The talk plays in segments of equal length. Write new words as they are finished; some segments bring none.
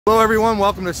Hello everyone,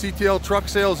 welcome to CTL Truck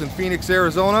Sales in Phoenix,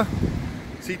 Arizona.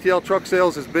 CTL Truck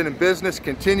Sales has been in business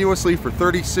continuously for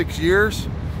 36 years.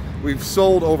 We've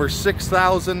sold over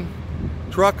 6,000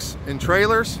 trucks and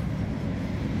trailers.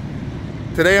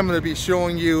 Today I'm going to be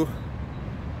showing you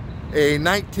a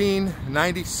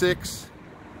 1996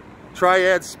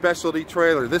 Triad specialty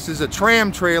trailer. This is a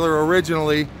Tram trailer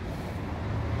originally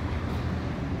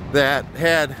that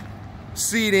had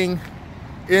seating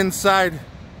inside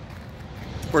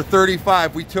for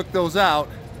 35. We took those out.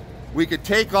 We could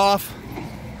take off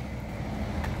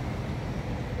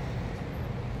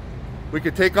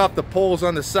the poles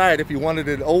on the side if you wanted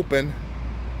it open.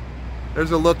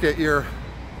 There's a look at the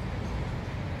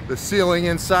ceiling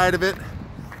inside of it.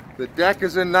 The deck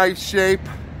is in nice shape.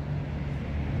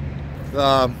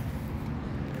 Diamond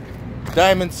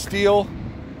steel.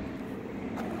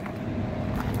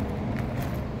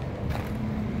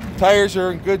 Tires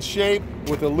are in good shape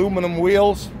with aluminum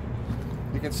wheels.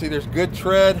 You can see there's good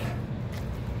tread.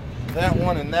 That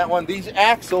one and that one. These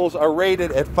axles are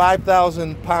rated at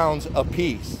 5,000 pounds a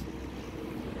piece.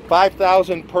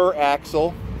 5,000 per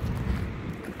axle.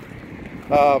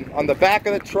 On the back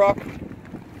of the truck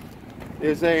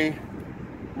is a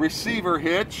receiver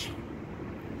hitch.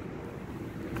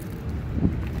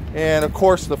 And of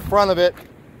course the front of it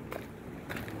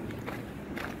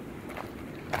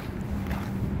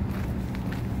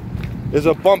is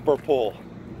a bumper pull.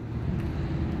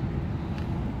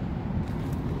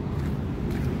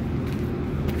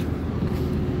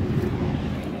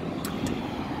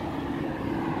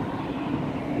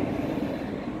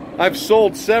 I've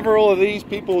sold several of these.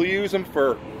 People use them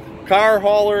for car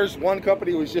haulers. One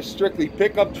company was just strictly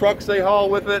pickup trucks they haul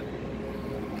with it.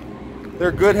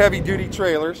 They're good heavy duty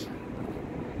trailers.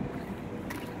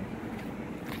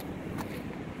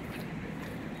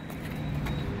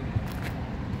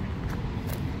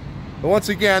 But once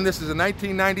again, this is a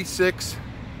 1996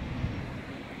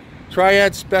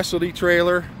 Triad specialty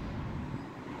trailer.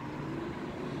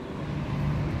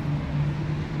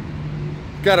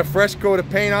 Got a fresh coat of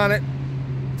paint on it.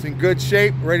 It's in good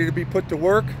shape, ready to be put to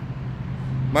work.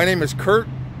 My name is Kurt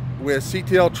with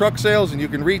CTL Truck Sales, and you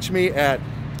can reach me at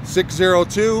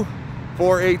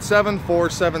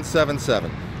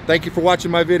 602-487-4777. Thank you for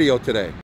watching my video today.